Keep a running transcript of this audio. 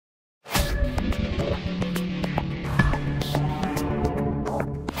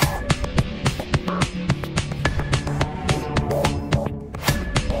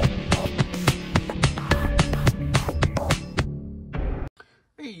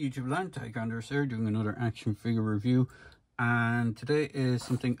YouTube land, Tygander here, doing another action figure review. And today is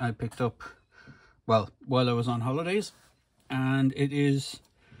something I picked up, well, while I was on holidays. And it is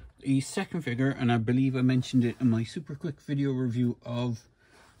the second figure, and I believe I mentioned it in my super quick video review of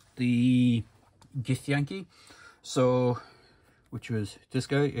the Githyanki. So, which was this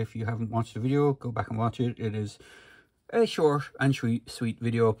guy. If you haven't watched the video, go back and watch it. It is a short and sweet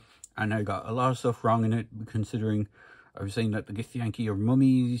video. And I got a lot of stuff wrong in it, considering I was saying that the Githyanki are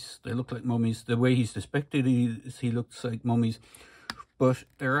mummies. They look like mummies. The way he's depicted, he looks like mummies. But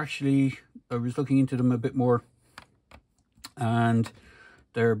they're actually, I was looking into them a bit more, and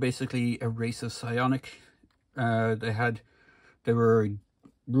they're basically a race of psionic. They were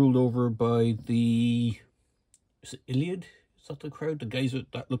ruled over by the, is it Iliad? Is that the crowd? The guys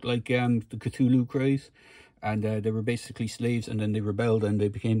that look like the Cthulhu craze. And they were basically slaves, and then they rebelled and they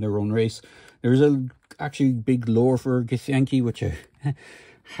became their own race. There's actually big lore for Githyanki, which I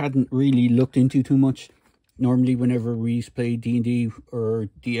hadn't really looked into too much. Normally, whenever we used to play D&D, or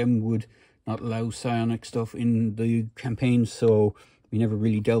DM would not allow psionic stuff in the campaigns, so we never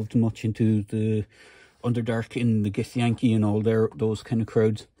really delved much into the Underdark in the Githyanki and all those kind of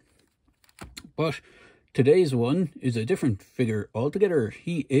crowds. But today's one is a different figure altogether.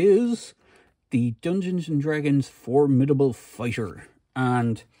 He is the Dungeons and Dragons formidable fighter.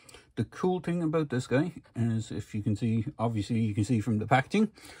 And the cool thing about this guy is, if you can see, obviously you can see from the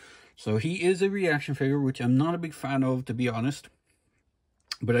packaging, so he is a reaction figure, which I'm not a big fan of, to be honest,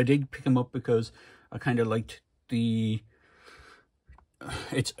 but I did pick him up because I kind of liked the,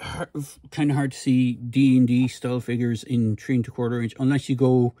 it's kind of hard to see D&D style figures in 3 3/4 inch unless you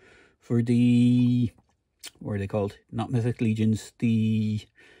go for the, what are they called, not Mythic Legions, the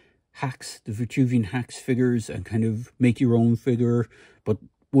hacks, the Vitruvian hacks figures, and kind of make your own figure, but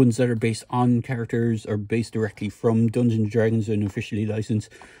ones that are based on characters or based directly from Dungeons and Dragons and officially licensed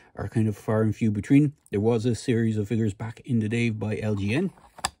are kind of far and few between. There was a series of figures back in the day by LGN,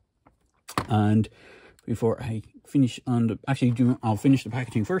 and before I finish on the, I'll finish the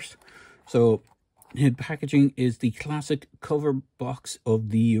packaging first. So the packaging is the classic cover box of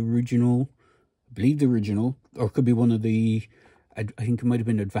the original, I believe the original, or it could be one of the, I think it might have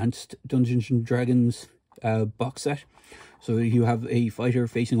been Advanced Dungeons and Dragons box set. So you have a fighter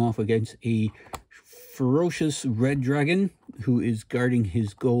facing off against a ferocious red dragon who is guarding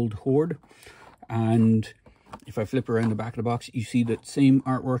his gold hoard. And if I flip around the back of the box, you see that same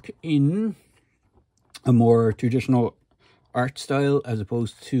artwork in a more traditional art style, as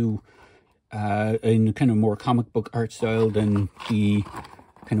opposed to in kind of more comic book art style than the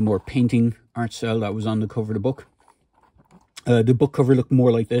kind of more painting art style that was on the cover of the book. The book cover looked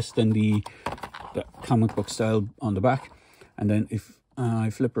more like this than the comic book style on the back. And then if I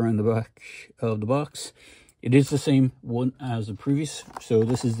flip around the back of the box, it is the same one as the previous. So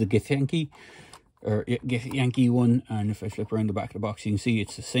this is the Githyanki, or Githyanki one. And if I flip around the back of the box, you can see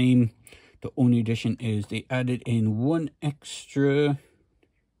it's the same. The only addition is they added in one extra,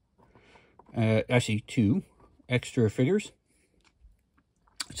 actually 2 extra figures.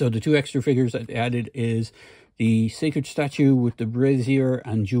 So the 2 extra figures that they added is the sacred statue with the brazier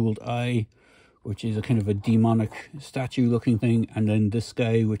and jeweled eye, which is a kind of a demonic statue looking thing. And then this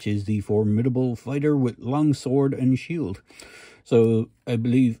guy, which is the formidable fighter with long sword and shield. So I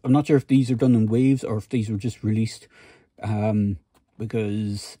believe, I'm not sure if these are done in waves or if these were just released.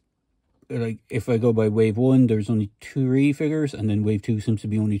 Because like if I go by wave 1, there's only 3 figures, and then wave 2 seems to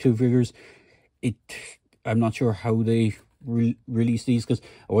be only 2 figures. I'm not sure how they release these, because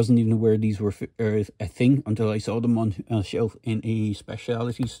I wasn't even aware these were a thing until I saw them on a shelf in a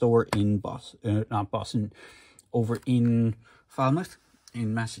specialty store in not Boston, over in Falmouth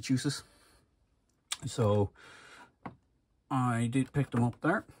in Massachusetts. So I did pick them up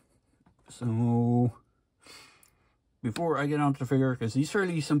there. So before I get onto the figure, because he's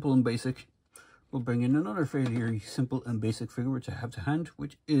fairly simple and basic, we'll bring in another fairly simple and basic figure which I have to hand,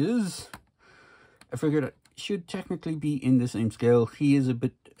 which is a figure that should technically be in the same scale. He is a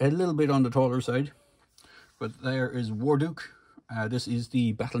little bit on the taller side, but there is Warduke. This is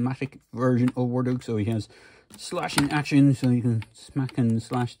the Battlematic version of Warduke, so he has slashing action, so you can smack and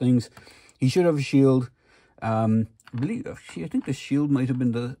slash things. He should have a shield. I think the shield might have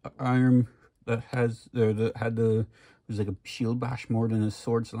been the arm that was like a shield bash more than a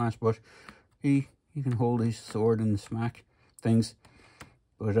sword slash, but he can hold his sword and smack things.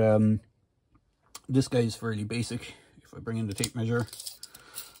 But this guy is fairly basic. If I bring in the tape measure,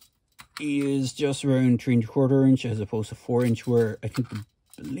 he is just around 3 1/4 inch as opposed to 4 inch, where I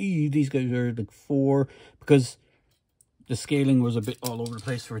believe these guys are like 4, because the scaling was a bit all over the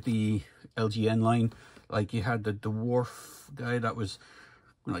place for the LGN line. Like you had the dwarf guy that was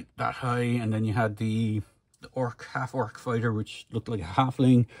like that high, and then you had the orc, half orc fighter, which looked like a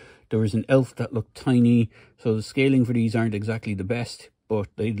halfling. There was an elf that looked tiny. So the scaling for these aren't exactly the best, but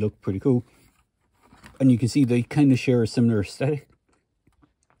they look pretty cool. And you can see they kind of share a similar aesthetic.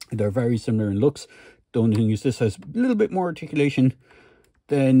 They're very similar in looks. The only thing is this has a little bit more articulation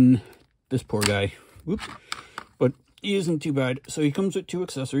than this poor guy. Whoops. But he isn't too bad. So he comes with 2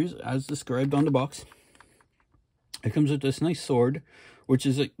 accessories as described on the box. It comes with this nice sword, which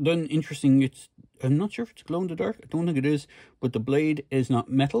is done interesting. I'm not sure if it's glow in the dark. I don't think it is, but the blade is not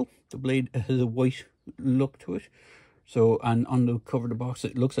metal. The blade has a white look to it. So, and on the cover of the box,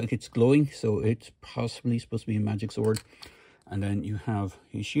 it looks like it's glowing. So it's possibly supposed to be a magic sword. And then you have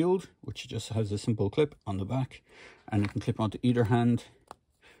his shield, which just has a simple clip on the back, and it can clip onto either hand.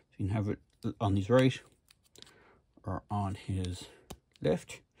 So you can have it on his right or on his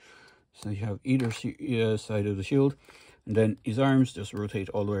left. So you have either side of the shield, and then his arms just rotate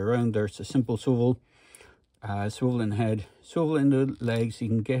all the way around. There's a simple swivel, swivel in the head, swivel in the legs. You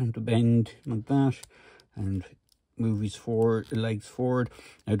can get him to bend like that, and move his legs forward.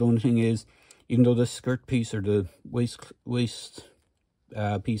 Now the only thing is, even though the skirt piece or the waist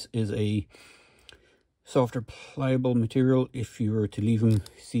piece is a softer, pliable material, if you were to leave him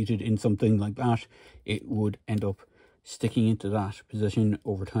seated in something like that, it would end up sticking into that position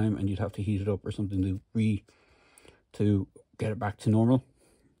over time, and you'd have to heat it up or something to get it back to normal.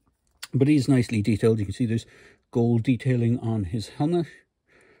 But he's nicely detailed. You can see there's gold detailing on his helmet.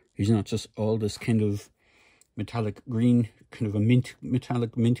 He's not just all this kind of metallic green, kind of a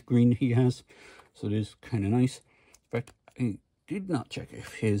metallic mint green he has. So it is kind of nice. In fact, I did not check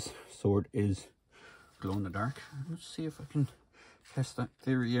if his sword is glow in the dark. Let's see if I can test that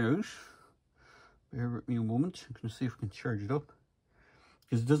theory out. Bear with me a moment. I'm going to see if I can charge it up,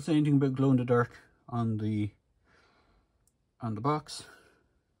 because it doesn't say anything about glow in the dark on the box.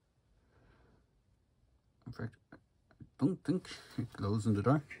 In fact, I don't think it glows in the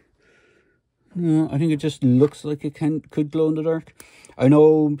dark. No, I think it just looks like it could glow in the dark. I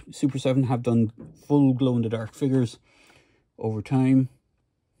know Super7 have done full glow in the dark figures over time.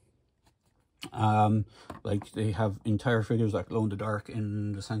 Like they have entire figures that glow in the dark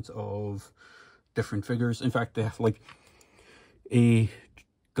in the sense of different figures. In fact, they have like a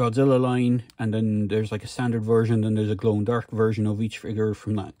Godzilla line, and then there's like a standard version, then there's a glow in the dark version of each figure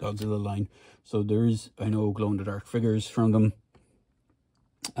from that Godzilla line. So there is, I know, glow in the dark figures from them.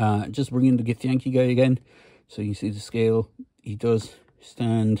 Just bring in the Githyanki guy again, so you see the scale. He does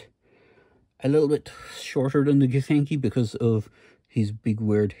stand a little bit shorter than the Githyanki because of his big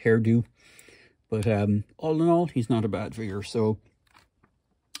weird hairdo, but all in all, he's not a bad figure. So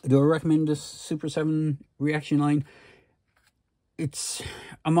do I recommend this Super7 reaction line?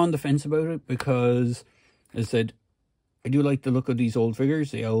 I'm on the fence about it, because as I said, I do like the look of these old figures,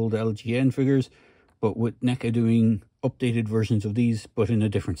 the old LGN figures, but with NECA doing updated versions of these, but in a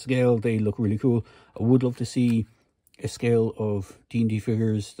different scale, they look really cool. I would love to see a scale of D&D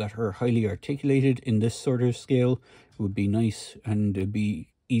figures that are highly articulated in this sort of scale. It would be nice, and it'd be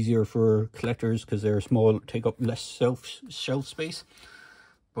easier for collectors because they're small, take up less shelf space.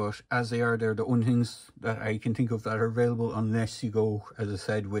 But as they are, they're the only things that I can think of that are available, unless you go, as I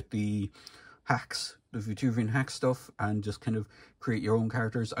said, with the hacks, the Vitruvian hack stuff, and just kind of create your own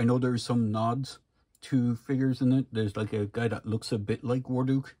characters. I know there's some nods to figures in it. There's like a guy that looks a bit like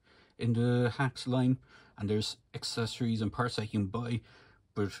Warduk in the hacks line, and there's accessories and parts that you can buy,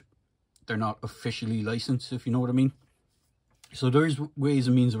 but they're not officially licensed, if you know what I mean. So there's ways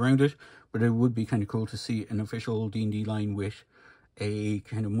and means around it, but it would be kind of cool to see an official D&D line with a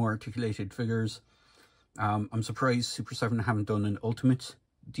kind of more articulated figures. I'm surprised Super7 haven't done an Ultimate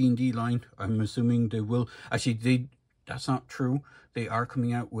D&D line. I'm assuming they will. Actually, that's not true. They are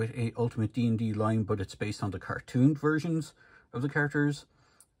coming out with a Ultimate D&D line, but it's based on the cartoon versions of the characters.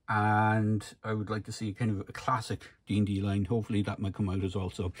 And I would like to see kind of a classic D&D line. Hopefully that might come out as well.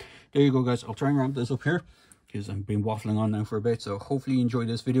 So there you go, guys. I'll try and wrap this up here, because I've been waffling on now for a bit. So hopefully you enjoyed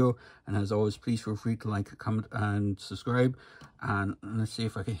this video, and as always, please feel free to like, comment and subscribe. And let's see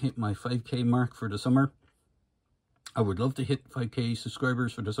if I can hit my 5k mark for the summer. I would love to hit 5k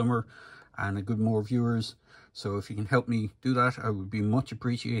subscribers for the summer and a good more viewers. So if you can help me do that, I would be much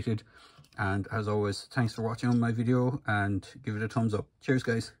appreciated. And as always, thanks for watching my video, and give it a thumbs up. Cheers,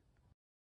 guys.